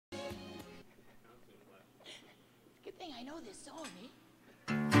think I know this song, eh?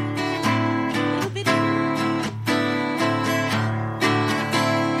 A little bit.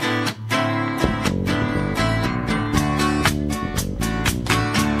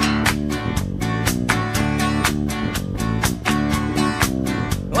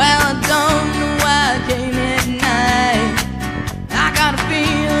 Well, I don't know why I came at night. I got a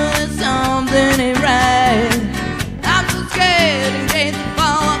feeling that something ain't right. I'm so scared in case I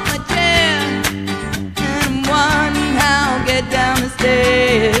fall off my chair, and I'm wondering how I'll get down the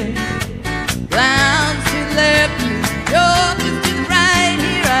stairs. Clowns to the left, jokers to the right.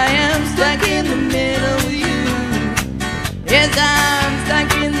 Here I am, stuck in the middle with you. Yes, I'm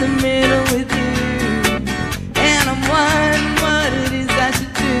stuck in the middle with you, and I'm wondering what it is I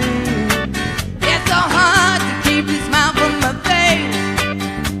should do. It's so hard to keep a smile from my face,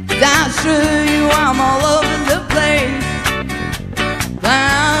 'cause I assure you I'm all over the place.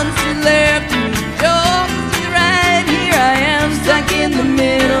 Clowns to the left, jokers to the right. Here I am, stuck in the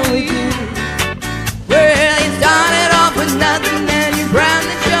middle with you. Well, you started off with nothing, and you're proud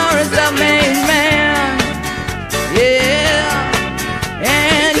that you're a self-made man. Yeah,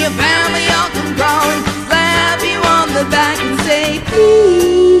 and your family all come crawling, slap you on the back and say,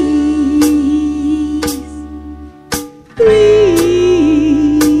 please, please.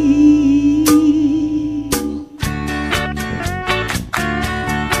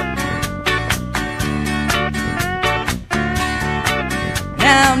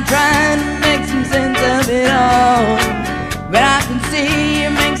 Now I'm trying to make some sense of it all, but I can see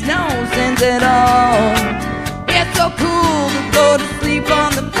it makes no sense at all. It's so cool to go to sleep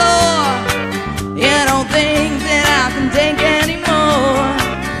on the floor. You don't think that I can take anymore.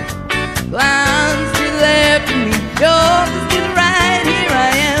 Clowns to the left of me, jokers to the right. Here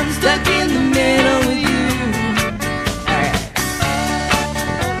I am, stuck in the middle with you.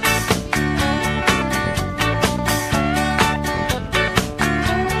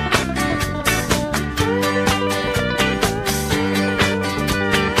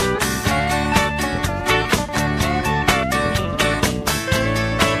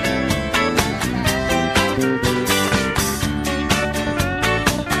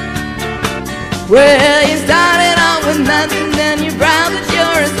 Well, you started off with nothing, then you're proud that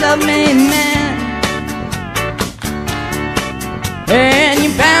you're a self-made man. And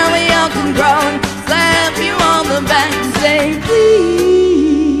your family all come crawling, slap you on the back and say, please,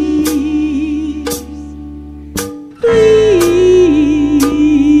 please.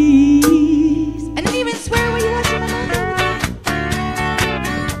 And then even swear when you watch my mother.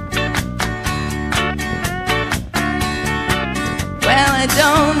 Well, I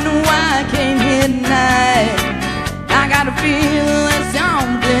don't know why I came here tonight. I got a feeling that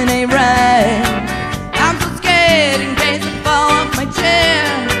something ain't right. I'm so scared in case I fall off my chair,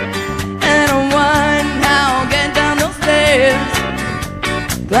 and I'm wondering how I'll get down those stairs.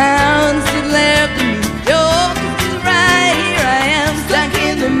 Clowns to the left of me, jokers to the right. Here I am, stuck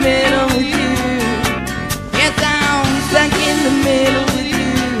in the middle with you. Yes, I'm stuck in the middle with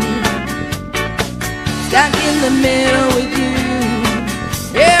you. Stuck in the middle with you.